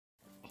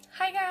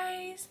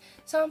guys,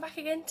 so I'm back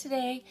again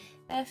today,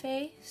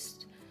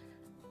 barefaced,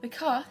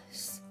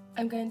 because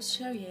I'm going to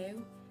show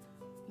you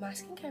my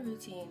skincare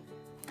routine.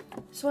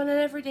 So on an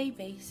everyday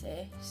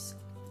basis,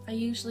 I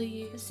usually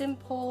use a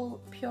simple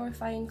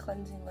purifying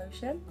cleansing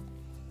lotion.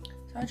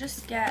 So I'll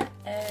just get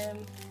a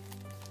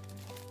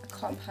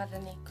cotton pad,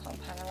 any cotton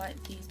pad. I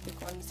like these big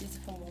ones. These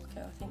are from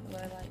Wilko. I think they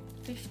were like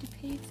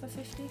 50p for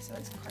 50, so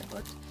it's quite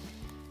good.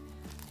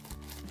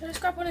 So just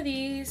grab one of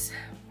these,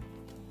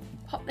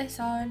 pop this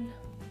on,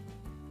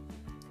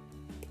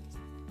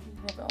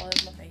 rub it all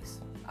over my face.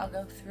 I'll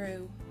go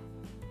through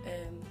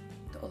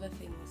the other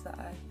things that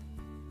I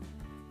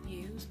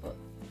use, but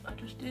I'll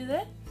just do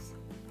this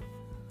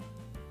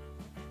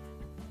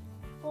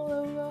all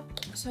over.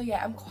 So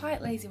yeah, I'm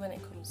quite lazy when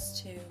it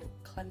comes to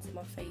cleansing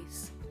my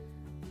face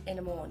in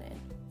the morning,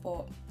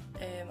 but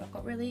I've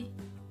got really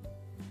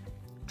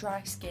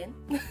dry skin.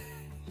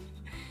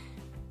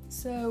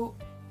 So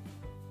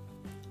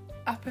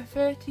I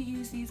prefer to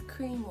use these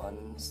cream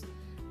ones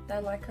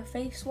than like a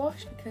face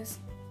wash because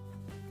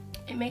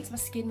it makes my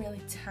skin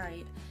really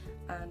tight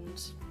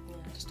and yeah,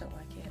 I just don't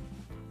like it.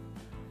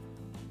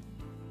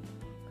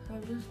 So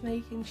I'm just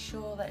making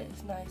sure that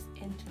it's nice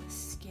into the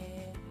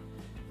skin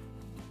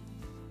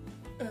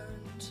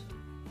and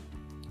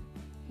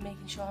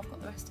making sure I've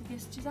got the rest of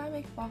yesterday's eye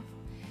makeup off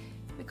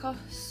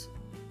because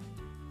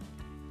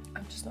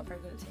I'm just not very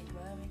good at taking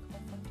my eye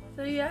makeup off.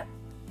 So yeah,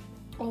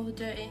 all the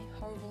dirty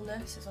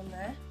horribleness is on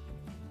there.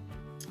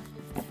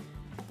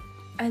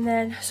 And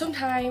then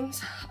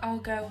sometimes I'll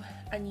go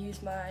and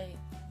use my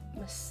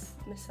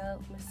micellar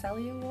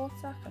water.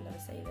 I can never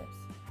say this.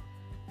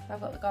 I've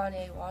got the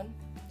Garnier one.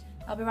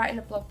 I'll be writing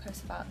a blog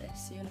post about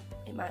this soon.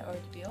 It might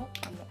already be up.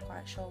 I'm not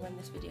quite sure when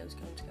this video is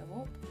going to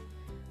go up.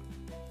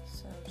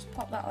 So just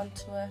pop that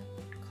onto a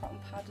cotton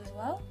pad as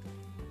well.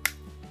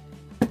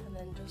 And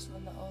then just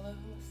run that all over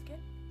my skin.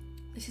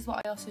 This is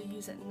what I also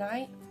use at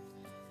night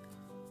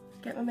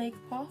to get my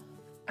makeup off.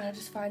 And I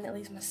just find it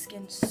leaves my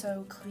skin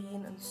so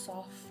clean and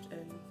soft,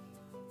 and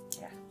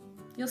yeah,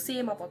 you'll see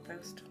in my blog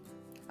post.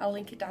 I'll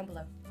link it down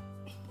below.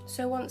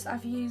 So once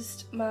I've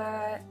used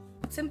my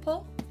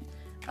simple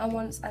and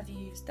once I've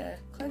used the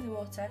cleansing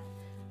water,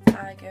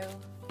 I go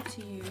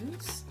to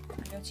use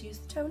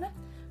the toner.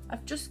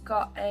 I've just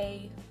got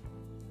a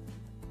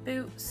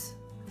Boots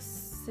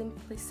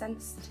Simply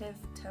Sensitive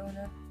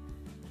toner.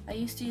 I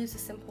used to use the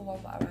simple one,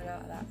 but I ran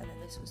out of that, and then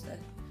this was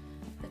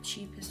the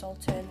cheapest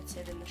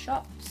alternative in the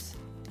shops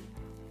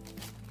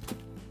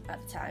at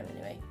the time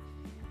anyway.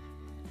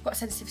 I've got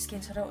sensitive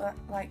skin, so I don't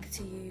like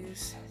to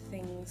use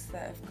things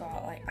that have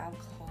got like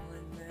alcohol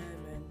in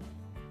them and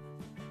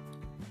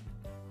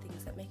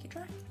things that make it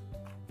dry.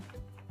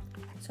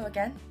 So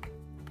again,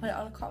 put it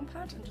on a cotton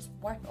pad and just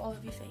wipe it all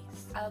over your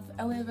face. I've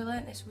only ever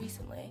learnt this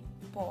recently,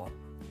 but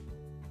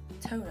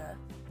toner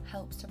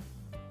helps to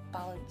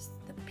balance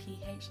the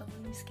pH level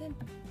in your skin.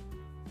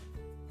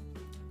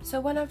 So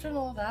when I've done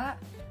all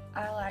that,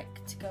 I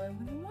like to go in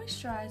with a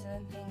moisturiser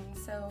and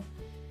things. So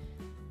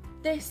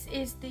this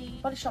is the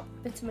Body Shop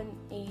Vitamin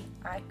E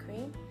eye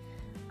cream,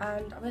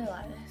 and I really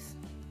like this.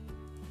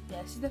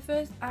 Yeah, this is the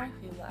first eye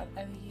cream that I've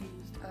ever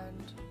used,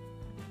 and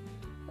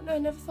I don't know, I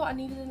never thought I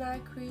needed an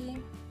eye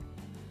cream.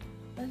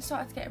 Then I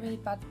started to get really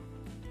bad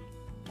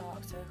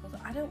dark circles.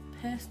 I don't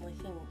personally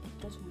think it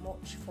does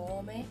much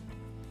for me.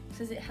 It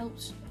says it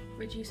helps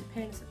reduce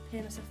appearance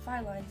of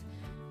fine lines,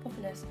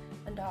 puffiness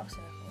and dark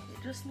circles.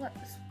 It just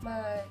lets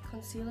my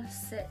concealer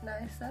sit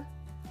nicer.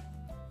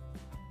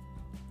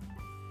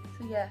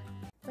 So yeah,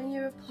 when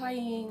you're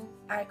applying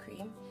eye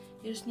cream,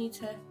 you just need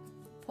to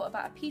put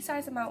about a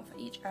pea-sized amount for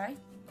each eye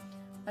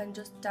and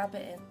just dab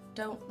it in.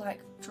 Don't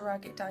like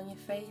drag it down your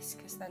face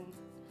because then,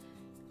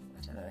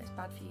 I don't know, it's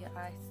bad for your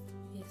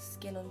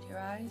skin under your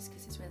eyes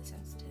because it's really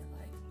sensitive.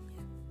 Like,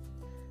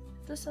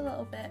 yeah, just a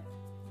little bit,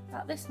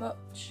 about this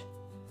much,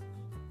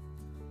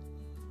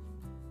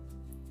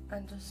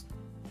 and just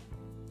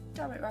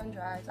dab it around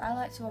your eyes. I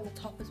like to on the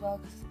top as well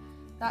because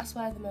that's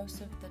where the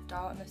most of the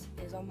darkness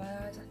is on my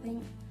eyes, I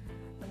think.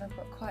 And I've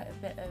got quite a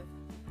bit of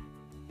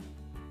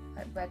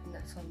like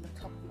redness on the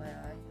top of my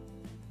eye.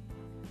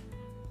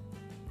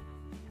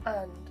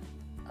 And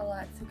I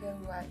like to go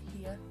right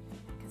here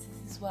because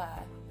this is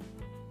where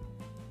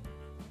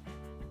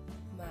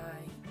my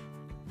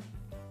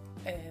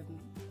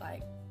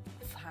like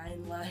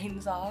fine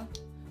lines are.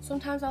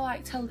 Sometimes I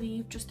like to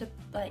leave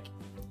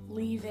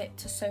it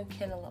to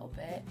soak in a little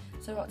bit,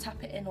 so not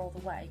tap it in all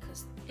the way,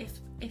 because if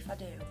I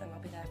do, then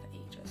I'll be there for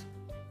ages.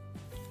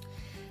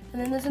 And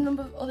then there's a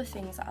number of other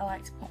things that I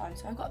like to put on.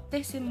 So I've got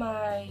this in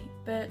my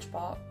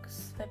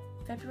Birchbox,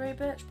 February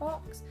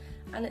Birchbox,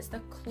 and it's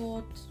the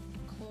Claudalie.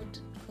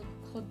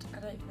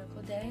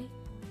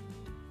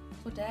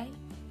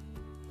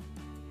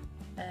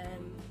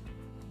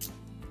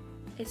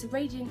 It's a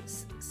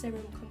Radiance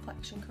Serum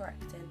Complexion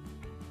Correcting.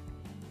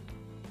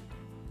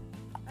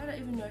 I don't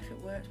even know if it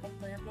works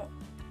properly.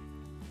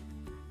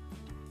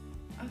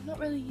 I've not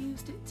really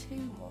used it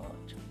too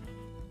much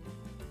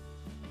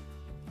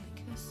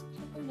because I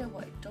don't really know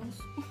what it does.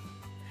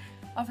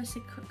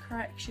 Obviously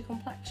corrects your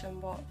complexion,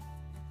 but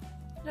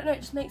I don't know,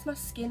 it just makes my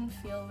skin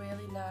feel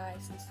really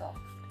nice and soft.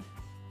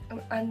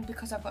 And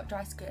because I've got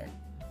dry skin,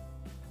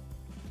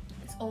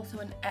 it's also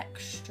an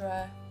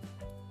extra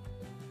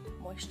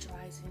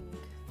moisturising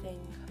thing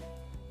on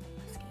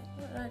my skin.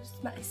 I don't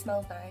know, it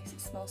smells nice,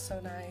 it smells so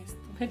nice.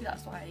 Maybe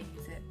that's why I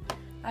use it.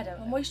 I don't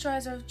know. My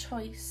moisturiser of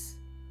choice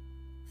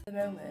for the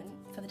moment,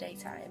 for the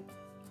daytime,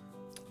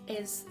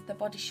 is the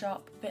Body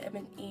Shop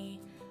Vitamin E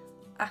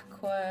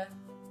Aqua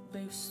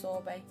Boost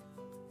Sorbet.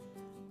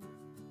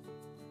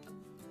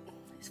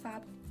 It's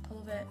fab, I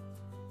love it.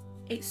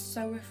 It's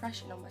so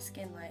refreshing on my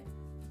skin, like,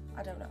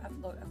 I don't know,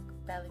 I've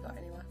barely got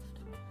any left.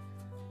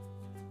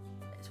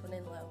 It's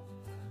running low.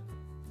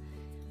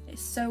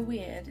 It's so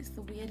weird, it's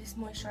the weirdest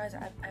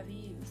moisturiser I've ever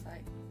used,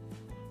 like,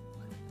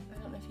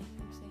 I don't know if you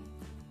can see,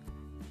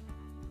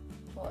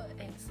 but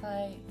it's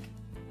like,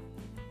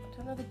 I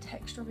don't know the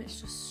texture of it,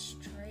 it's just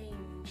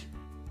strange.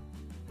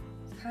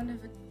 It's kind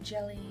of a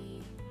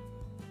jelly,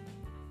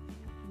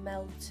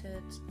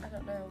 melted, I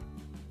don't know.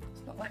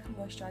 It's not like a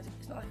moisturiser,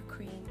 it's not like a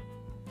cream.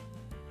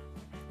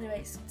 Anyway,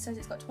 it says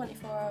it's got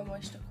 24-hour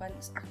moisture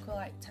cleanse,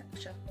 aqua-like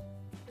texture.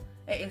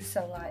 It is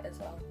so light as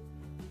well.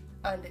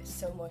 And it's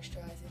so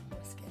moisturising for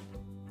my skin.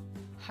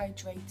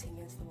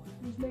 Hydrating is the word.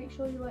 Just make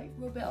sure you like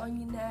rub it on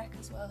your neck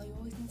as well. You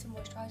always need to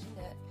moisturise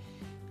your neck.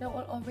 You don't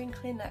want a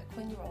wrinkly neck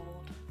when you're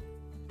old.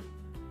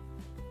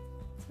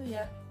 So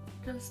yeah,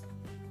 just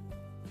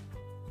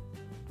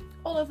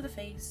all over the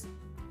face.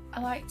 I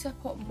like to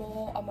put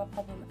more on my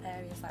problem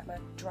areas, like my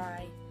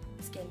dry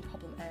skin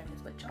problem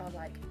areas, which are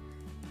like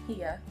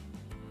here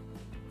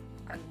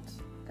and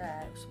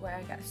there, where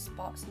I get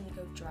spots and they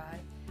go dry.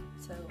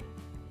 So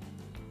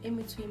in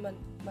between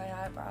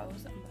my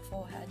eyebrows and my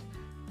forehead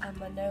and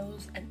my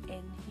nose and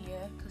in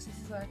here, because this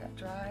is where I get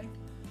dry.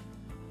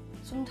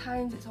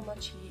 Sometimes it's on my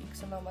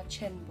cheeks and on my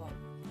chin, but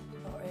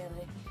not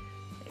really.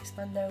 It's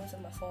my nose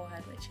and my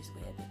forehead, which is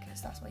weird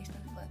because that's why you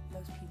spend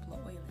most people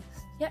are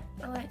oiliest. Yep,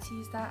 I like to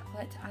use that. I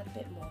like to add a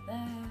bit more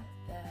there,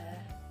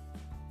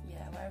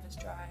 yeah, wherever's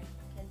dry.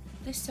 And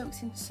this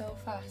soaks in so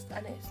fast,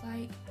 and it's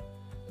like,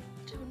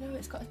 I don't know,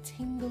 it's got a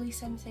tingly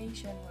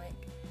sensation,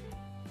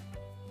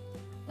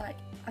 like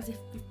as if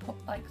you've put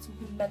like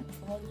something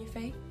menthol on your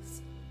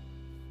face.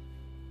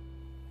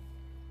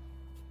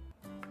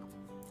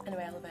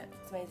 Anyway, I love it.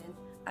 It's amazing.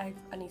 I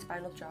need to buy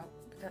another jar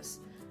because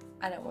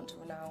I don't want to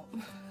run out.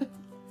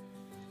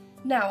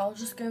 Now I'll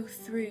just go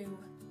through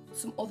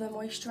some other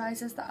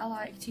moisturisers that I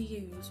like to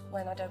use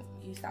when I don't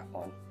use that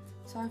one.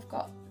 So I've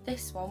got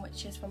this one,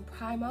 which is from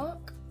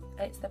Primark.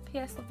 It's the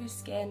PS Love Your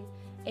Skin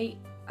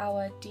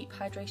 8-Hour Deep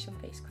Hydration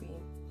Face Cream.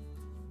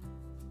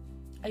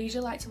 I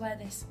usually like to wear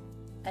this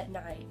at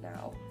night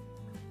now.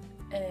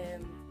 Yeah,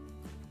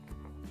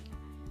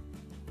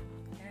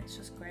 it's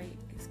just great.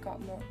 It's got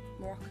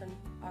Moroccan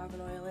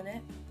argan oil in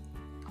it.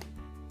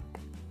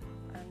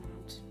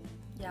 And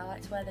yeah, I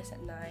like to wear this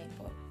at night,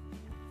 but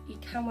you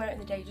can wear it in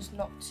the day, just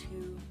not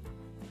too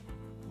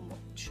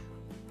much.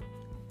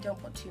 Don't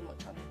put too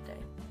much on in the day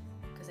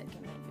because it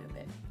can make you a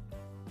bit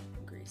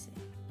greasy.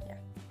 Yeah,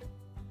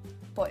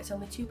 but it's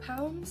only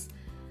 £2.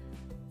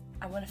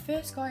 And when I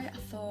first got it, I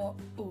thought,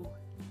 oh,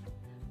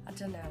 I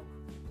don't know,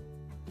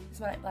 this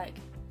might like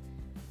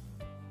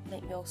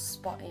make me all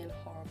spotty and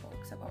horrible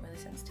because I've got really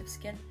sensitive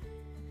skin.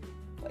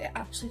 But it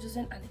actually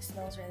doesn't, and it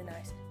smells really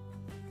nice.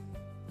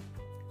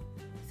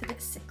 It's a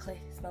bit sickly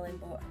smelling,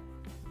 but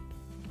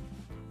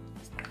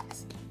it's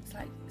nice. It's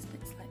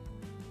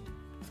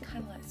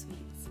kind of like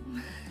sweets.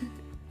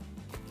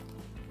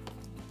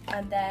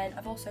 And then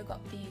I've also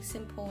got the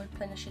Simple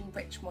Replenishing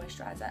Rich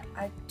Moisturiser.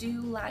 I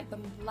do like the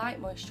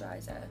Light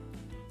Moisturiser,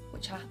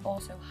 which I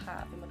also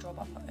have in my drawer,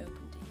 but I've not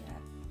opened it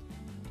yet,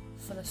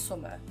 for the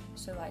summer.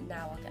 So like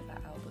now I'll get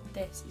that out, but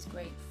this is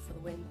great for the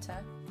winter.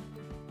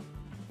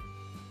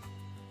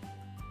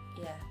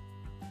 Yeah,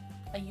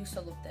 I used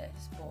to love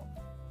this, but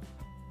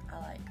I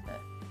like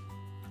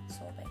the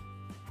Sorbet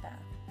better.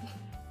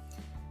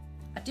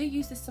 I do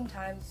use this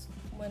sometimes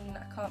when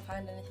I can't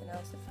find anything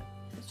else, if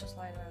it's just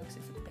lying around, because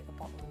it's a bigger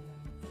bottle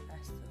than the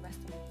rest. The rest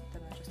of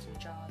them are just in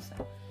jars,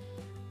 so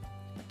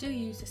I do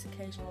use this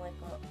occasionally,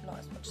 but not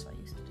as much as I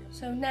used to do.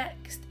 So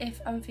next, if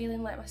I'm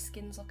feeling like my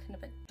skin's looking a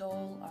bit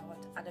dull, or I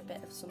want to add a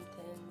bit of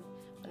something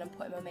when I'm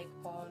putting my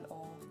makeup on,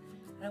 or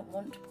I don't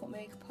want to put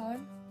makeup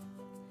on,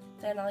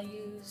 then I'll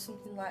use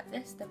something like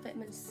this, the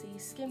Vitamin C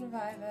Skin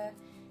Reviver.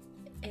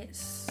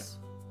 It's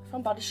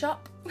from Body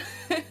Shop.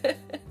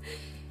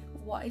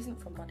 What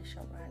isn't from Body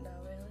Shop right now,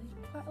 really?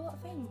 Quite a lot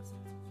of things.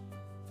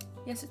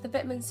 Yes, it's the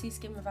Vitamin C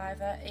Skin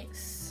Reviver.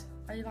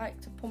 I like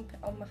to pump it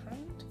on my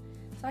hand.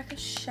 It's like a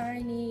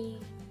shiny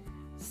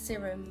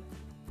serum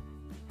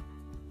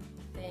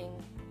thing.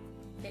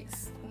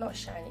 It's not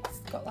shiny, it's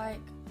got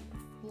like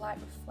light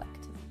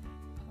reflective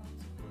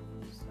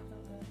particles. I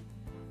don't know.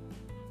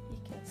 You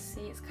can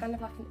see it's kind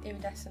of like an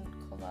iridescent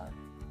colour.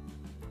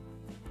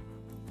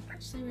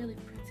 Actually really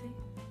pretty.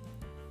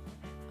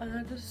 And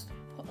I just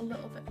put a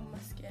little bit on my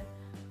skin.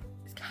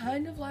 It's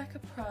kind of like a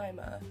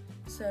primer,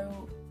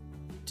 so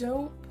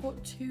don't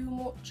put too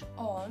much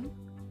on.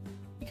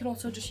 You can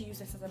also just use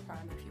this as a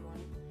primer if you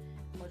want,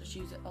 or just just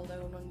use it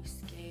alone on your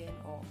skin,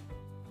 or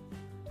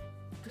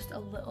just a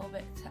little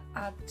bit to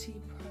add to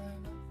your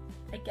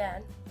primer.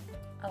 Again,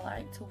 I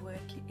like to work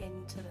it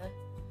into the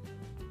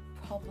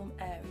problem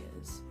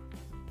areas.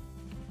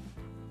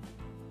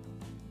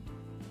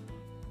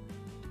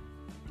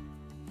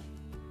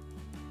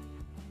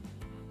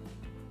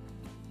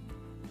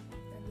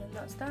 And then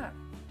that's that.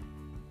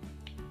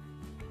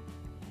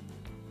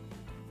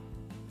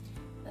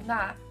 And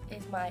that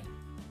is my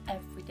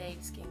everyday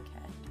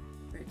skincare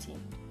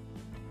routine.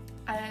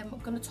 I'm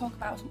going to talk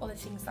about some other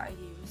things that I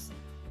use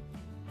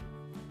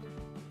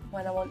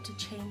when I want to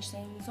change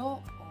things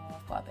up, or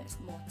I've got a bit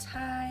more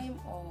time,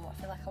 or I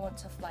feel like I want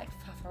to like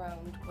faff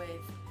around with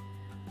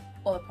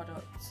other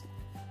products.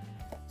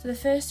 So the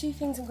first two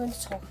things I'm going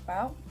to talk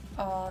about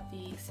are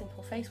the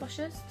simple face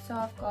washes. So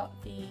I've got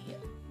the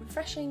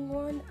refreshing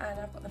one and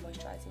I've got the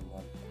moisturising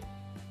one.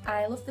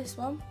 I love this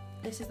one.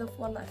 This is the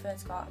one that I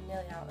first got. I'm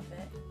nearly out of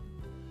it.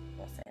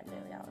 I'll say I'm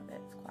nearly out of it.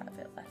 There's quite a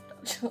bit left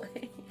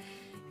actually.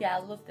 Yeah, I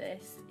love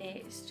this.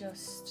 It's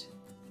just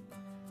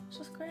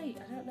great.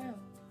 I don't know.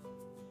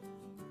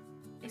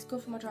 It's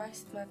good for my dry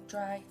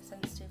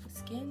sensitive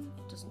skin.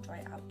 It doesn't dry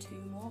it out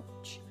too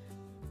much.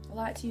 I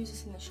like to use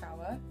this in the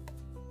shower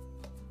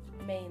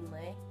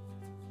mainly.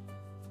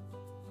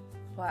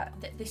 But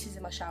this is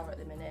in my shower at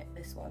the minute,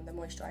 this one, the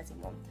moisturising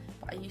one.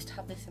 But I used to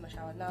have this in my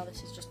shower. Now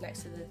this is just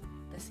next to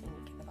the sink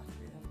in the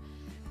bathroom.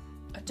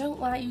 I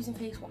don't like using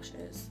face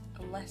washes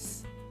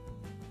unless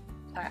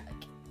like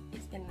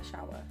it's in the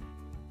shower,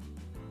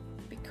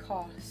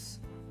 because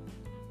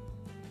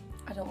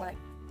I don't like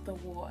the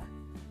water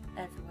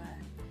everywhere,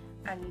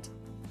 and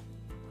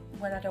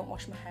when I don't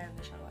wash my hair in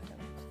the shower I don't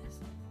use this.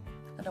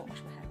 I don't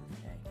wash my hair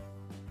every day.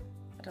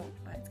 I don't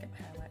like to get my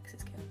hair wet because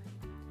it's killing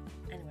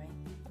me. Anyway,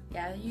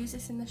 yeah, I use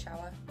this in the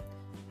shower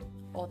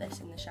or this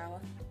in the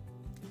shower,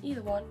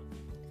 either one.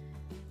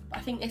 But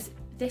I think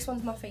this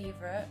one's my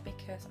favourite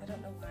because I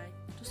don't know why,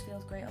 it just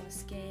feels great on the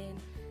skin.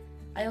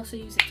 I also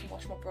use it to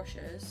wash my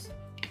brushes,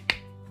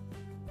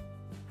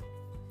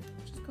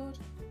 which is good.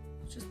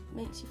 It just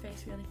makes your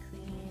face really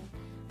clean.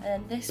 And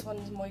then this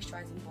one's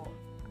moisturising, but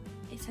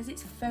it says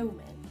it's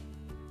foaming,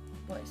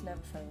 but it's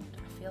never foamed.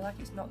 I feel like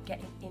it's not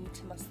getting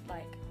into my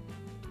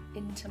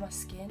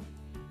skin.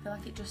 I feel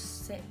like it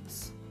just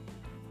sits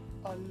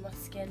on my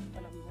skin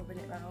when I'm rubbing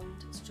it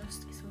around. It's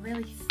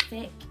really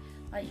thick,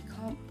 like you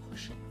can't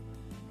push it.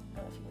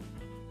 I don't know if you can.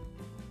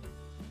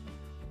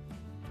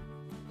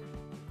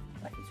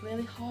 Like it's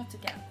really hard to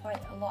get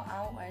quite a lot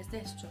out, whereas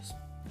this just,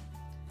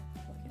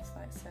 look, it's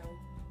like so.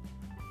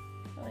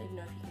 I don't even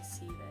know if you can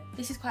see this.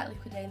 This is quite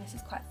liquidy and this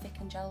is quite thick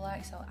and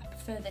gel-like, so I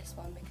prefer this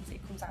one because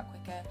it comes out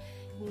quicker.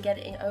 You can get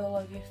it in all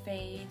over your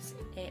face.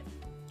 It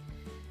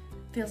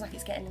feels like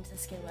it's getting into the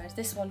skin, whereas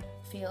this one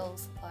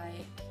feels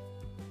like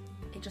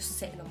it's just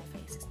sitting on my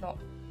face. It's not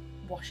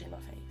washing my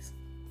face.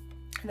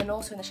 And then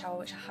also in the shower,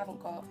 which I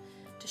haven't got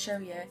to show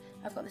you,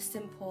 I've got the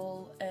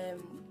simple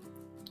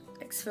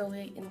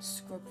exfoliating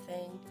scrub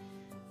thing,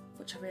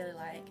 which I really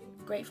like.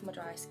 Great for my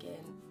dry skin.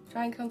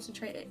 Try and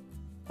concentrate it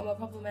on my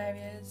problem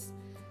areas,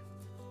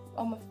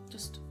 on my,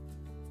 just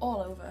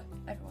all over,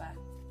 everywhere.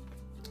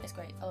 It's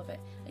great, I love it.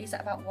 I use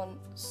that about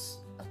once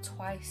or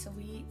twice a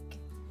week.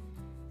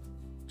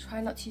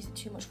 Try not to use it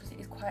too much because it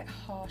is quite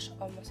harsh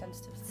on my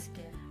sensitive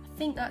skin. I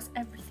think that's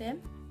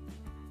everything.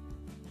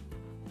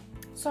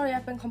 Sorry,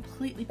 I've been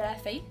completely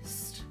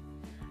barefaced.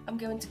 I'm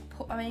going to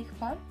put my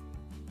makeup on.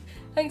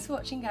 Thanks for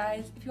watching,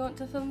 guys. If you want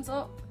to thumbs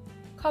up,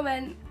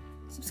 comment,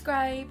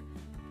 subscribe,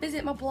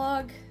 visit my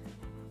blog.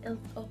 It'll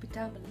all be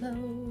down below.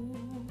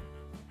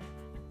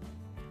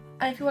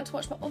 And if you want to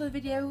watch my other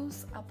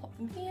videos, I'll pop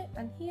them here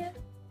and here.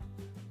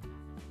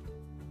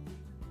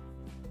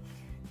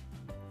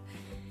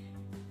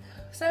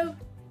 So,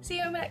 see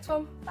you in my next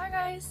one. Bye,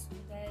 guys.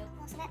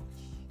 What's it?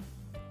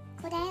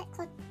 Claudalie?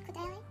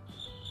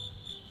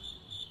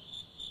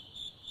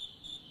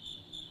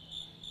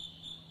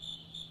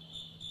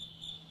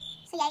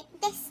 So yeah,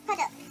 this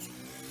product,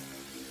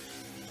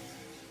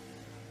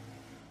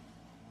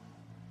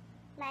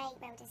 my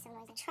road is so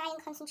noisy. Try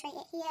and concentrate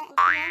it here and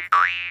here.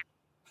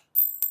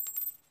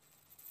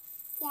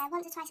 Yeah,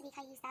 once or twice a week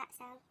I use that,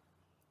 so.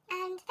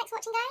 And thanks for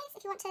watching, guys.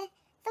 If you want to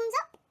thumbs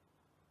up,